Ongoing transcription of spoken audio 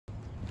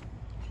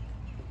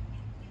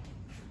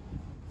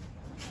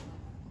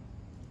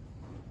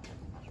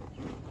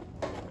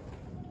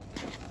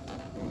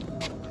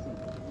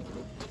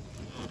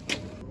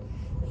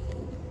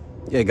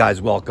Yeah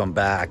guys, welcome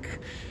back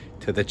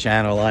to the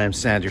channel. I am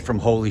Sandy from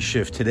Holy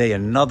Shift. Today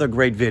another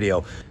great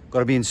video.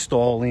 Going to be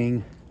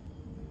installing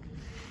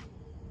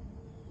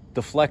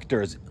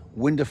deflectors,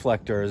 wind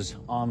deflectors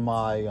on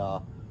my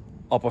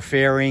upper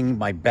fairing,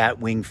 my bat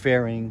wing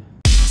fairing.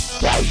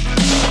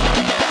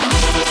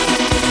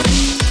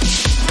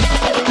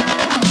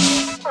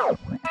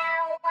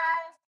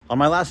 On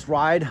my last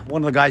ride,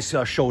 one of the guys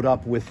showed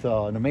up with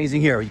an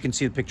amazing, here you can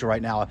see the picture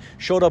right now,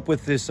 showed up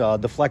with this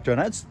deflector,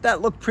 and that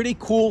looked pretty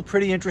cool,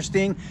 pretty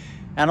interesting,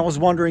 and I was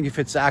wondering if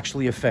it's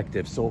actually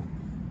effective. So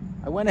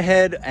I went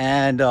ahead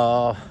and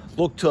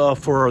looked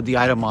for the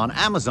item on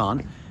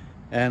Amazon,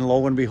 and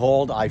lo and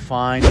behold, I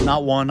find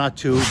not one, not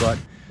two, but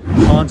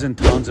tons and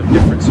tons of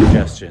different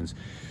suggestions.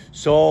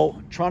 So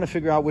trying to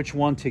figure out which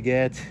one to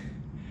get,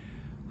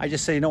 I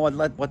just say, you know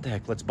what the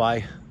heck, let's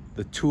buy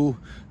the two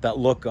that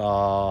look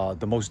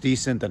the most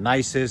decent, the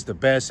nicest, the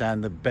best,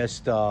 and the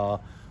best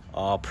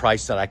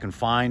price that I can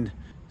find.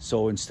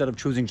 So instead of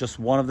choosing just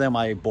one of them,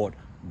 I bought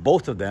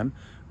both of them.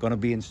 Going to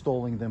be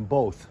installing them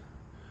both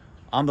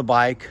on the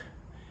bike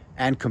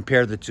and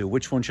compare the two.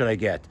 Which one should I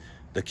get?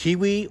 The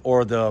Kiwi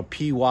or the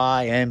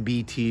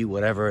PYMBT,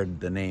 whatever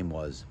the name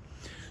was.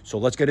 So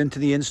let's get into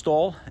the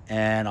install,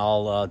 and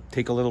I'll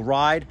take a little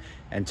ride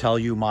and tell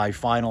you my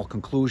final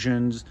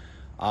conclusions,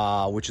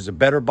 which is a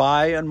better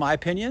buy in my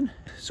opinion.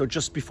 So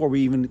just before we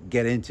even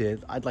get into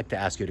it, I'd like to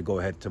ask you to go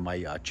ahead to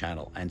my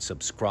channel and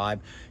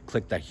subscribe.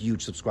 Click that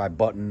huge subscribe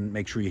button.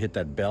 Make sure you hit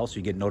that bell so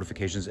you get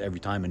notifications every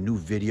time a new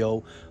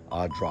video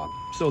drops.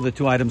 So the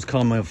two items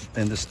come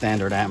in the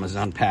standard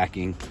Amazon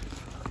packing.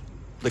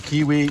 The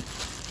Kiwi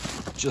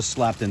just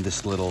slapped in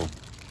this little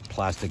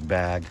plastic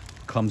bag.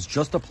 Comes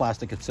just the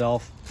plastic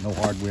itself, no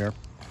hardware.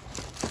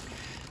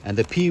 And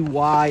the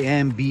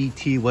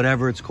PYMBT,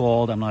 whatever it's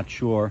called, I'm not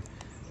sure,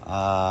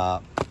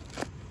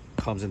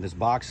 comes in this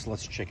box.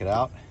 Let's check it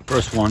out.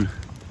 First one,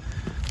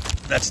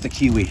 that's the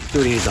Kiwi,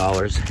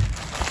 $38.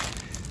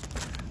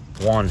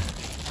 One,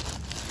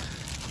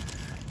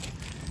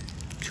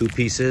 two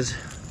pieces.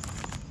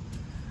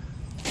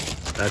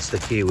 That's the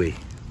Kiwi.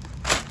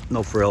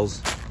 No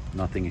frills,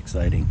 nothing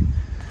exciting.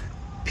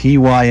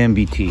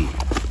 PYMBT.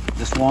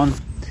 This one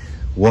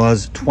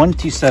was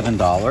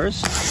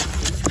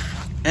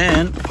 $27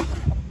 and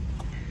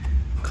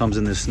comes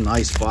in this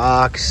nice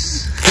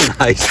box.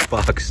 Nice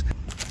box.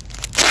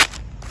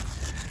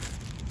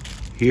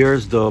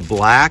 Here's the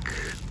black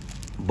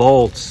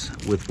bolts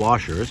with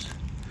washers.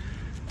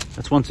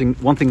 That's one thing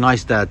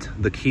nice that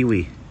the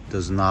Kiwi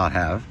does not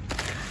have,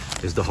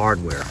 is the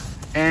hardware.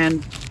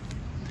 And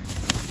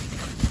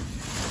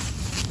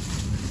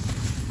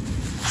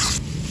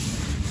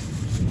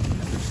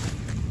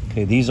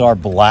okay, these are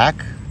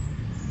black,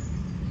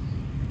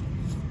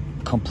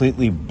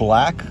 completely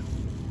black.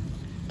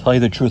 Tell you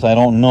the truth, I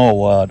don't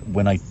know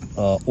when I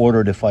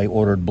ordered, if I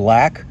ordered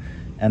black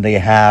and they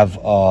have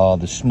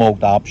the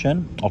smoked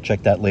option. I'll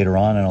check that later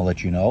on and I'll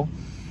let you know.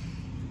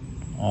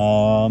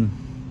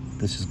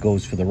 This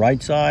goes for the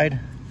right side,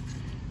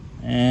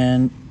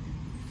 and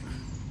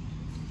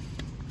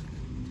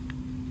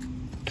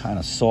kind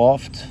of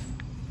soft,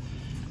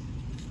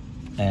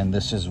 and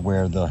this is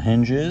where the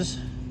hinge is,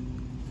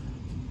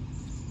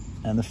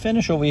 and the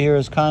finish over here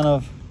is kind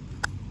of,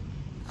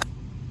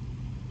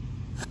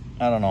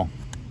 I don't know,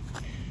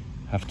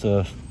 have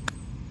to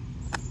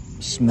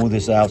smooth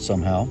this out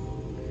somehow,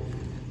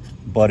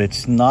 but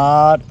it's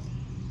not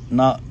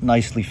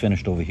nicely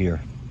finished over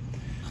here.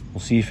 We'll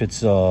see if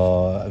it's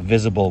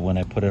visible when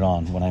I put it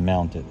on, when I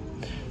mount it.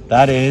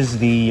 That is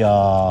the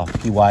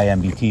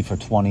PYMBT for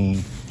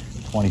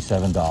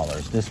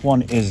 $27. This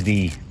one is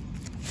the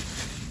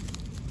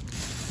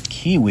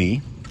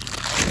Kiwi,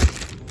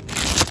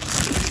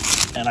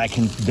 and I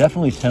can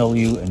definitely tell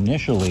you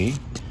initially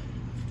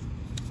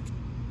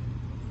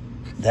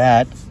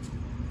that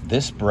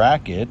this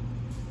bracket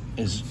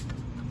is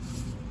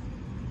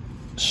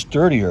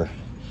sturdier,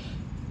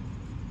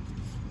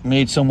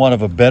 made somewhat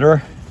of a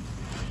better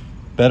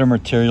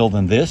material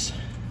than this.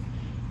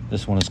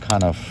 This one is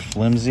kind of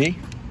flimsy.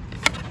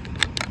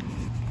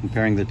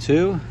 Comparing the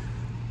two,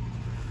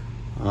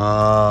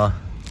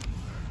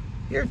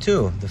 here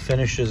too, the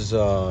finish is,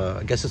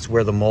 I guess it's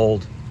where the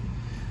mold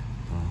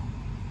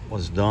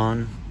was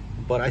done,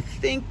 but I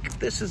think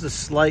this is a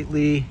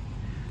slightly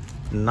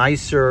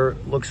nicer,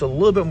 looks a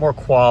little bit more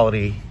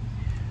quality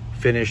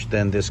finish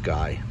than this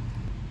guy.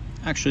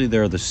 Actually,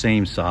 they're the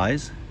same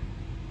size,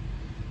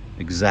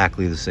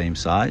 exactly the same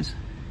size.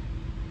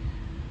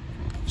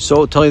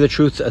 So to tell you the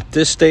truth, at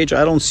this stage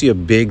I don't see a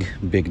big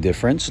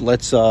difference.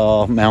 Let's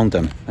mount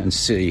them and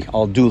see.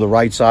 I'll do the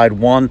right side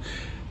one,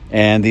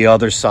 and the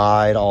other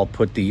side I'll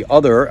put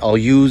I'll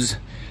use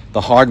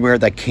the hardware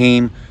that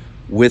came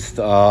with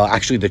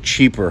actually the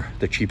cheaper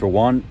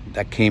one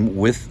that came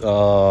with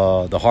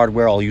the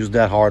hardware. I'll use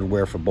that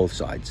hardware for both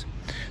sides.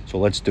 So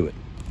let's do it.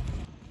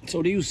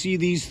 So do you see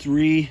these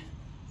three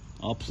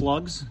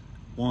plugs?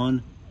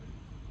 1,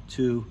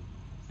 2,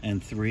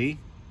 and 3.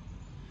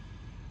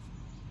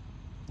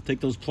 I'll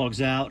take those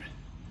plugs out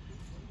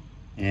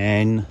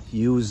and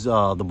use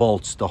the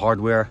bolts, the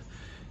hardware,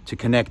 to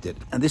connect it.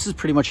 And this is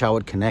pretty much how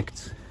it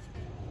connects.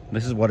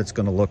 This is what it's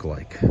going to look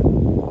like.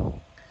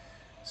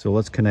 So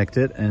let's connect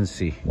it and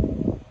see.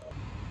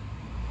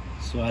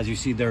 So as you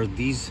see, there are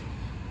these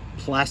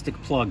plastic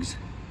plugs.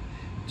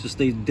 Just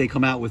they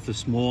come out with a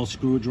small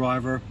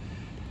screwdriver.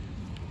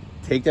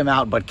 Take them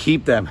out, but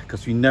keep them,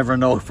 because we never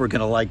know if we're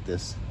going to like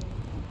this.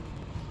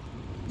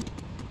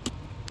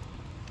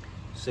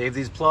 Save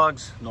these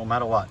plugs no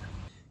matter what. Okay,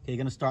 you're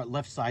going to start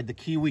left side, the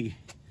Kiwi.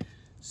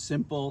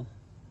 Simple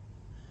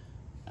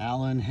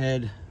Allen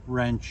head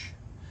wrench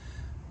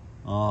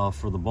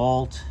for the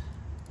bolt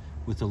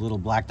with a little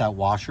blacked out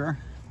washer.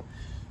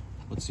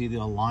 Let's see the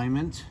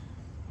alignment.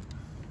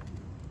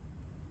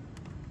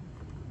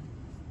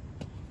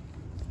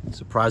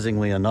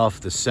 Surprisingly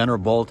enough, the center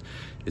bolt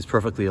is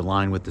perfectly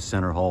aligned with the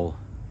center hole.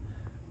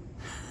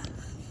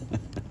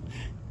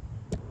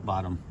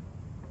 Bottom.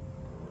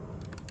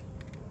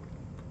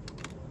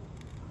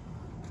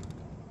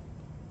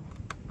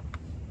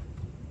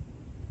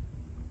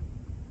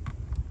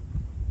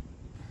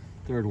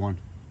 Third one.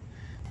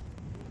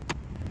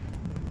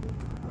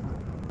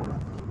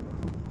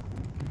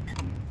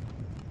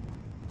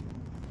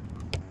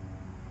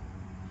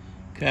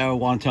 Okay, I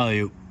want to tell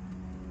you,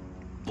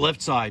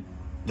 left side,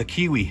 the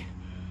Kiwi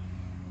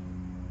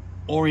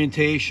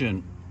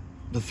orientation,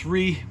 the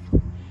three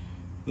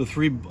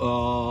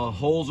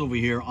holes over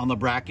here on the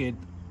bracket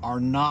are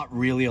not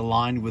really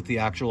aligned with the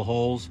actual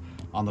holes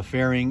on the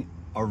fairing.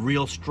 A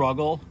real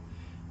struggle.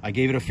 I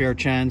gave it a fair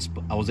chance,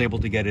 but I was able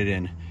to get it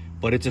in,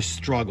 but it's a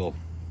struggle.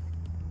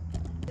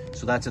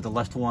 So that's it. The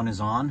left one is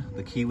on.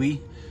 The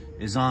Kiwi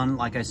is on.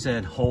 Like I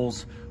said,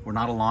 holes were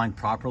not aligned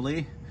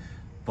properly,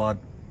 but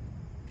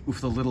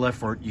with a little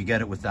effort, you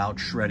get it without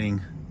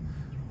shredding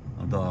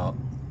the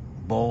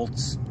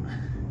bolts.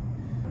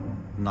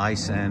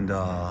 Nice, and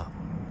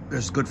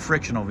there's good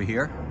friction over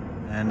here.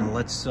 And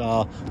let's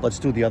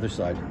do the other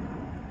side.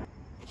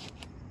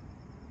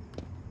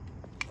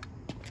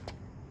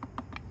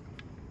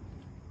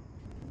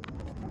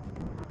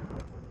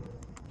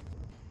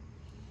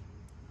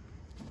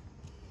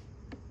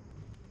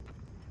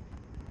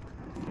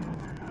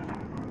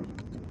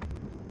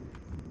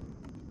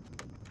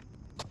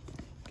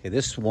 Okay,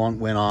 this one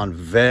went on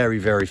very,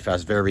 very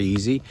fast, very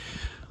easy.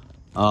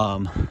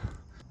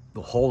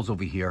 The holes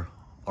over here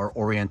are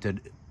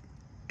oriented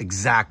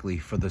exactly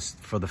for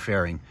the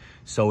fairing,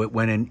 so it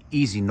went in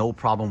easy, no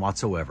problem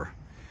whatsoever.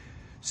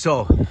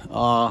 So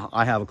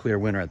I have a clear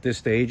winner at this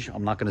stage.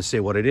 I'm not going to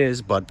say what it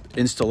is, but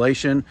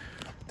installation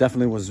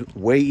definitely was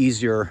way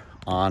easier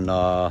on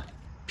PY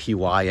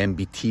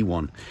MBT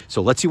one.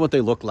 So let's see what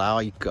they look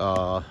like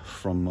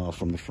from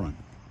the front.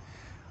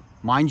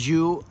 Mind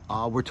you,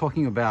 we're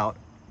talking about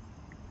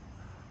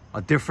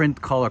a different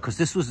color, because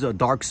this was a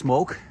dark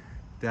smoke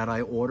that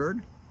I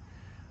ordered.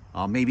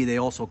 Maybe they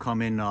also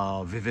come in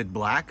vivid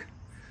black,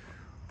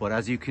 but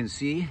as you can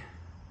see,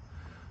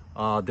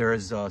 there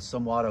is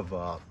somewhat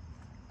of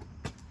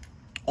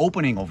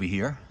opening over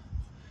here.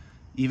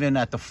 Even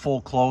at the full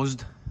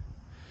closed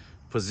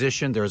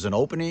position, there's an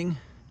opening,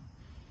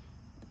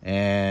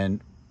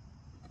 and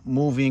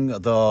moving the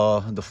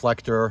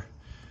deflector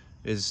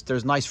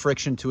there's nice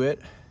friction to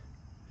it.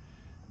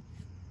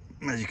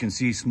 As you can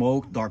see,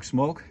 smoke, dark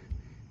smoke,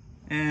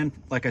 and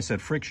like I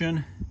said,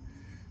 friction.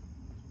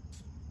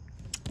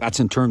 That's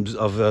in terms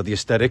of the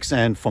aesthetics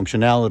and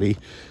functionality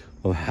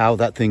of how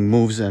that thing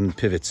moves and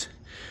pivots.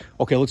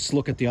 Okay, let's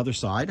look at the other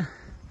side.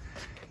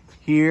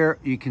 Here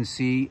you can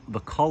see the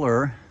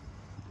color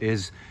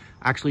is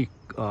actually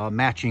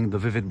matching the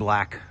vivid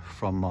black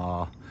from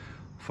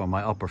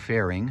my upper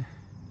fairing,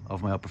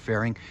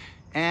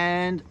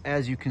 and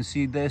as you can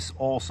see, this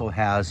also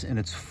has, in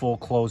its full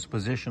closed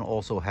position,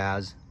 also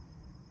has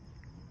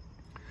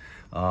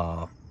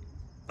a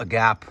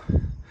gap,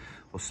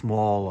 a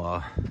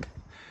small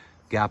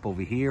gap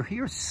over here.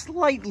 Here's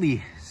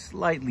slightly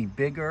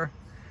bigger.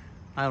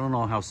 I don't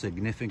know how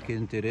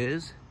significant it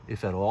is,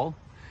 if at all,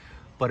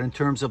 but in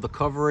terms of the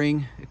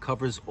covering, it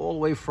covers all the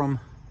way from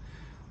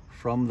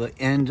the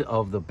end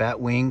of the bat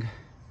wing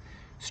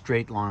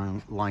straight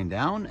line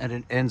down, and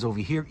it ends over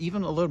here,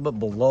 even a little bit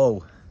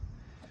below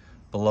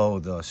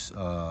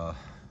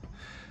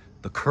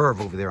the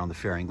curve over there on the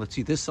fairing. Let's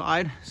see this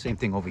side, same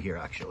thing over here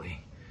actually.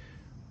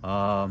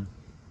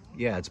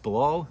 Yeah, it's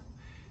below,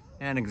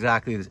 and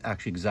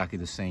actually exactly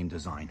the same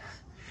design.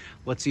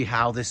 Let's see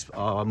how this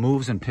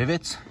moves and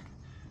pivots.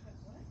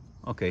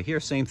 Okay, here,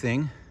 same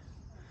thing.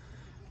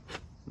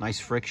 Nice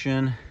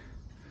friction.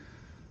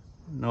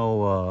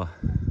 No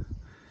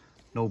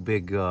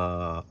big,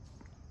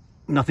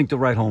 nothing to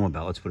write home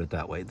about, let's put it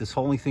that way. This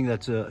only thing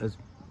that's is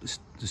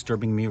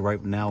disturbing me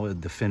right now,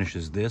 the finish,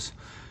 is this.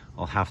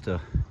 I'll have to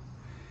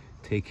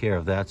take care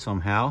of that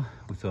somehow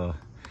with a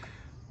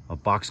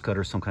box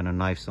cutter, some kind of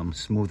knife, so I'm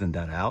smoothing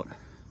that out.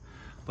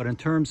 But in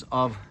terms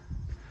of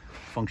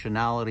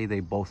functionality, they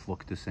both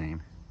look the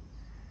same.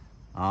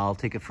 I'll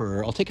take it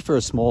for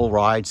a small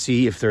ride,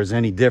 see if there's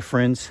any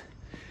difference.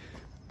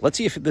 Let's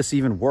see if this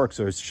even works,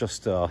 or it's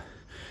just a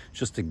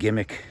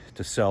gimmick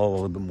to sell a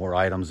little bit more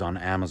items on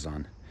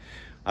Amazon.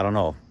 I don't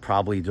know,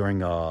 probably during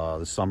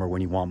the summer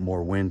when you want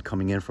more wind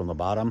coming in from the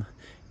bottom.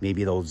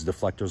 Maybe those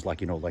deflectors, like,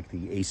 you know, like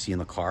the AC in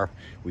the car,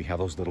 we have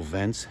those little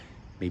vents.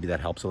 Maybe that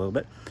helps a little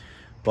bit.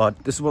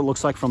 But this is what it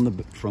looks like from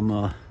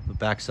the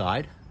back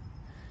side.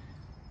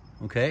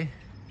 Okay.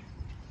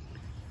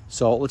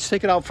 So let's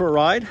take it out for a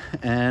ride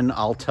and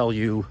I'll tell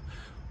you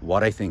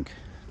what I think.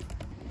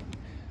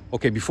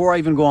 Okay, before I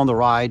even go on the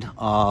ride,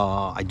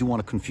 I do want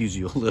to confuse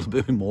you a little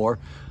bit more.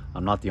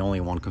 I'm not the only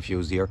one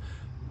confused here.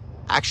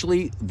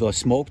 Actually, the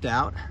smoked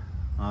out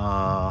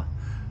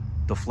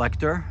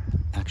deflector,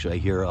 actually I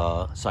hear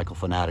Cycle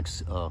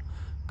Fanatics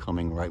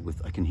coming right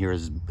with, I can hear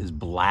his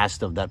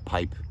blast of that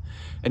pipe.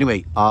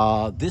 Anyway,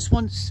 this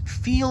one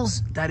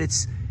feels that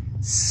it's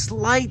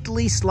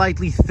slightly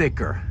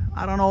thicker.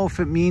 I don't know if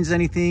it means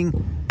anything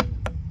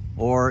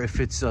or if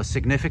it's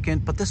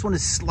significant, but this one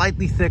is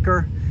slightly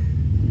thicker,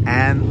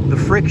 and the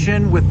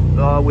friction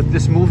with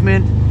this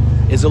movement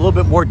is a little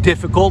bit more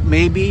difficult.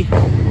 Maybe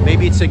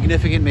it's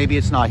significant, maybe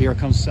it's not. Here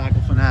comes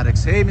Cycle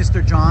Fanatics. Hey,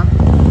 Mr. John.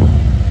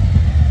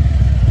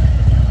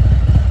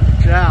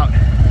 Check it out.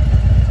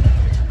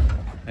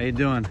 How you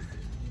doing?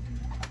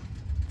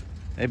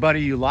 Hey,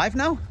 buddy, you live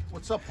now?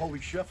 What's up,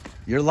 Holy Shift?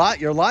 You're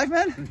live,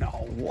 man? No.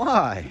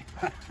 Why?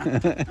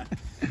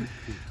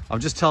 I'm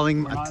just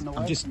telling. We're not in the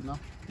way? No.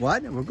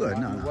 What? We're good.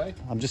 We're not in the way?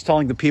 I'm just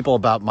telling the people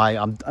about my.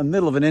 I'm in the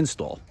middle of an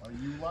install. Are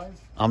you live?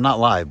 I'm not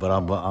live, but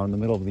I'm in the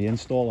middle of the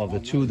install of the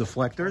two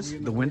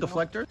deflectors, the wind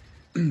deflector.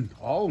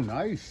 Oh,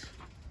 nice.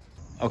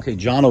 Okay,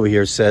 John over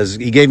here says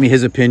he gave me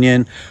his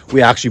opinion.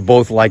 We actually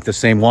both like the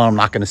same one. I'm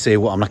not going to say.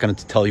 Well, I'm not going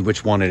to tell you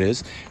which one it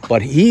is,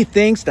 but he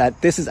thinks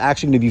that this is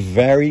actually going to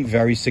be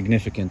very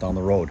significant on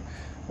the road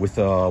with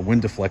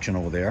wind deflection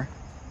over there.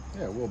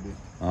 Yeah, it will be.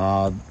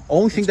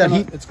 Only thing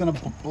it's gonna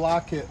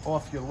block it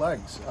off your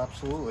legs.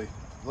 Absolutely.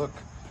 Look.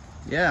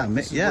 Yeah,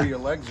 this is where your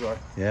legs are.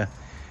 Yeah,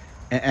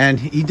 and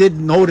he did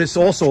notice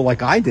also,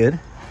 like I did,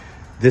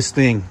 this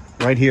thing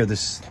right here.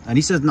 This, and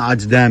he says, no,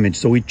 it's damaged.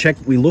 So we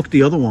checked. We looked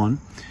the other one.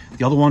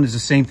 The other one is the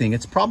same thing.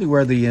 It's probably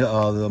where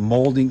the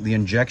molding, the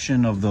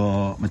injection of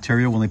the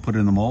material when they put it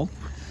in the mold.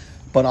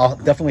 But I'll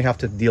definitely have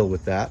to deal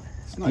with that.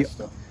 It's nice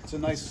though. It's a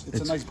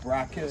nice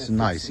bracket. It's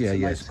nice. Yeah, it's a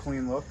yeah. nice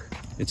clean look.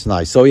 It's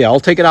nice. So yeah, I'll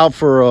take it out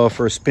for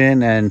a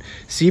spin and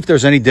see if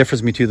there's any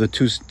difference between the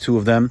two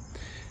of them,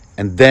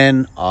 and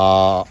then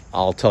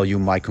I'll tell you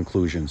my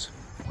conclusions.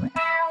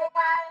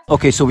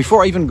 Okay, so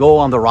before I even go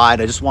on the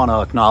ride, I just want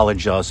to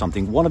acknowledge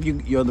something. One of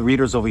you, the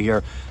readers over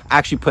here,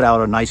 actually put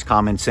out a nice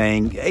comment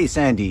saying, "Hey,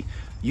 Sandy,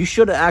 you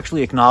should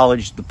actually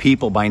acknowledge the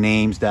people by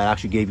names that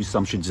actually gave you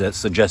some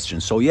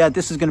suggestions." So yeah,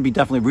 this is going to be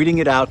definitely reading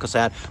it out because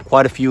I had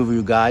quite a few of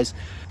you guys.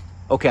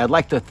 Okay, I'd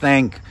like to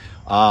thank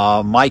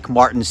Mike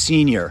Martin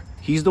Sr.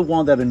 He's the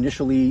one that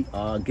initially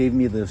gave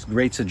me this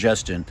great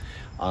suggestion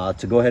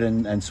to go ahead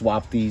and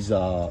swap these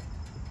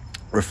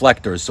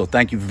reflectors. So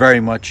thank you very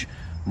much,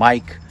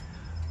 Mike.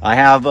 I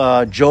have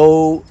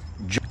Joe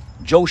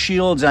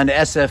Shields and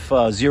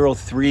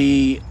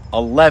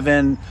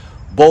SF0311.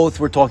 Both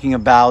were talking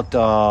about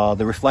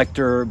the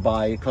reflector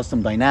by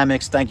Custom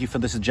Dynamics. Thank you for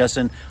the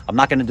suggestion. I'm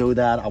not going to do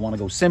that. I want to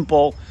go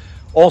simple.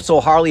 Also,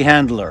 Harley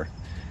Handler.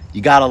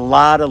 You got a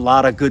lot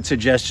of good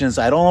suggestions.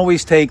 I don't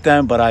always take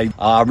them, but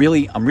I'm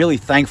really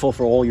thankful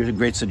for all your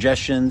great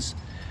suggestions.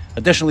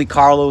 Additionally,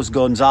 Carlos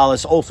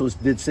Gonzalez also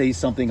did say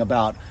something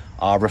about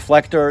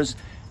reflectors.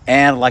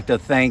 And I'd like to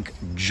thank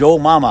Joe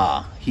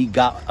Mama. He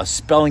got a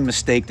spelling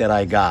mistake that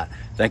I got.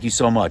 Thank you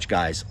so much,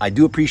 guys. I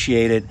do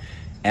appreciate it.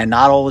 And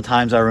not all the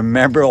times I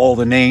remember all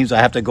the names. I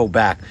have to go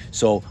back.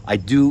 So I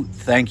do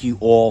thank you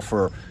all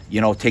for,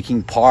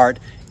 taking part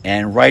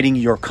and writing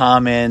your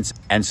comments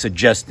and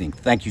suggesting.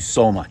 Thank you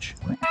so much.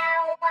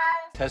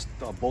 Test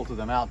both of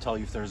them out, tell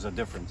you if there's a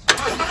difference. Be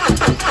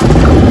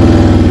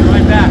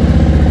right back.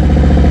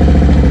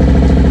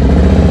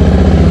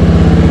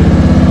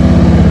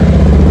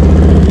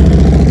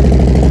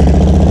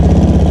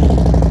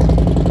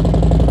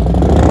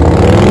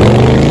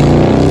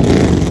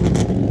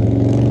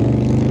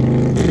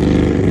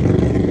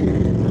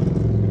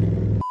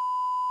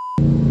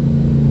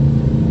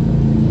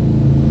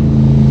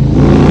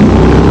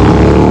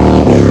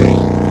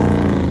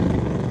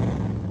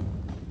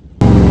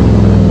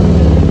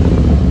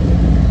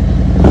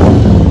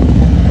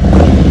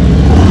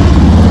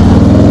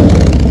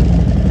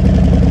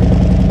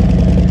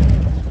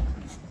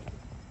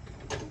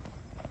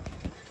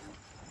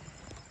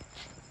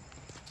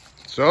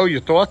 So,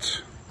 your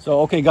thoughts?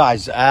 So, okay,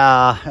 guys,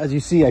 as you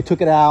see, I took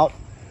it out,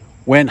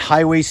 went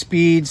highway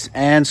speeds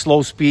and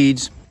slow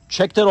speeds.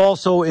 Checked it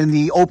also in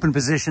the open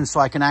position so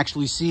I can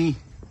actually see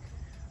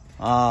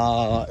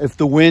if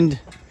the wind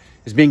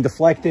is being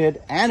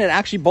deflected. And it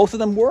actually, both of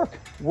them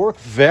work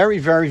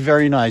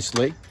very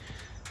nicely.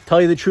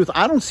 Tell you the truth,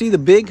 I don't see the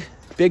big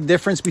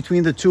difference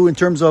between the two in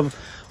terms of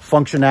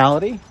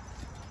functionality.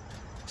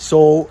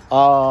 So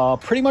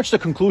pretty much the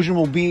conclusion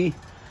will be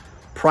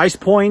price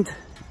point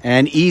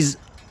and ease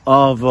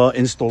of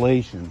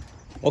installation.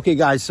 Okay,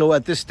 guys, so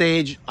at this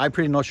stage, I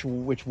pretty much know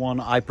which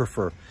one I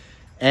prefer.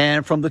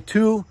 And from the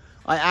two,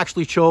 I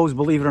actually chose,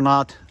 believe it or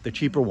not, the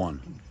cheaper one.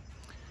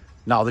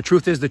 Now, the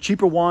truth is the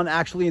cheaper one,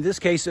 actually, in this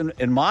case,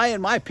 in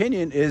my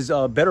opinion, is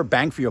a better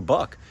bang for your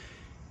buck.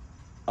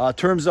 In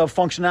terms of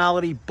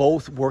functionality,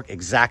 both work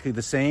exactly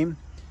the same.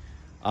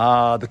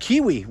 The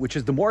Kiwi, which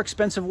is the more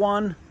expensive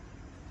one,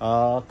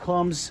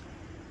 comes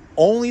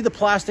only the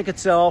plastic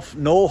itself,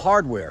 no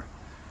hardware,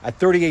 at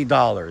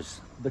 $38.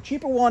 The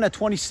cheaper one at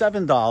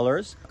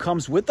 $27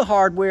 comes with the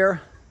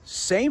hardware,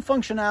 same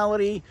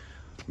functionality.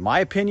 In my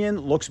opinion,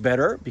 looks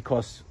better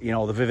because, you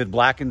know, the vivid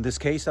black in this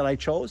case that I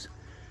chose.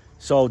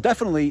 So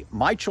definitely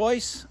my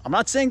choice. I'm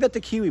not saying that the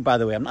Kiwi, by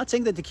the way, I'm not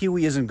saying that the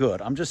Kiwi isn't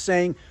good. I'm just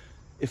saying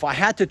if I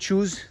had to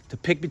choose to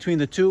pick between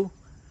the two,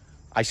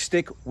 I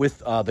stick with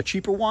the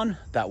cheaper one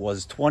that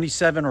was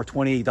 $27 or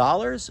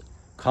 $28.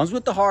 Comes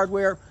with the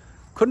hardware.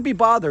 Couldn't be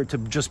bothered to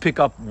just pick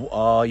up,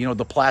 you know,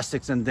 the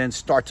plastics and then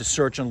start to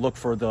search and look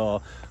for the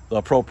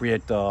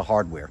appropriate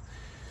hardware.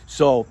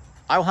 So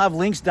I'll have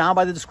links down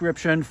by the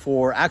description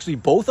for actually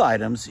both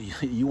items.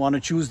 You want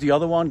to choose the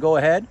other one, go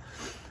ahead.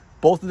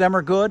 Both of them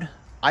are good.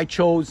 I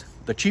chose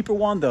the cheaper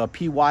one, the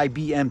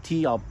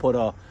PYBMT. I'll put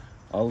a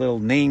little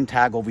name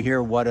tag over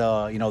here, what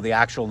you know, the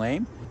actual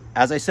name.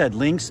 As I said,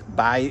 links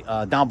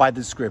down by the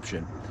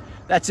description.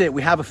 That's it.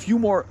 We have a few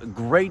more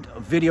great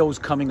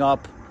videos coming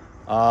up.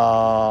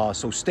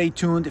 So stay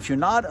tuned. If you're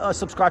not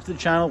subscribed to the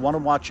channel, want to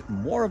watch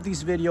more of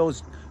these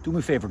videos, do me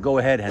a favor, go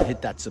ahead and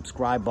hit that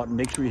subscribe button.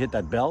 Make sure you hit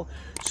that bell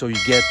so you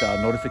get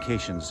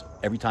notifications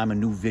every time a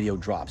new video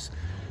drops.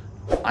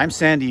 I'm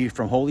Sandy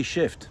from Holy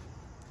Shift.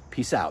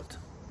 Peace out.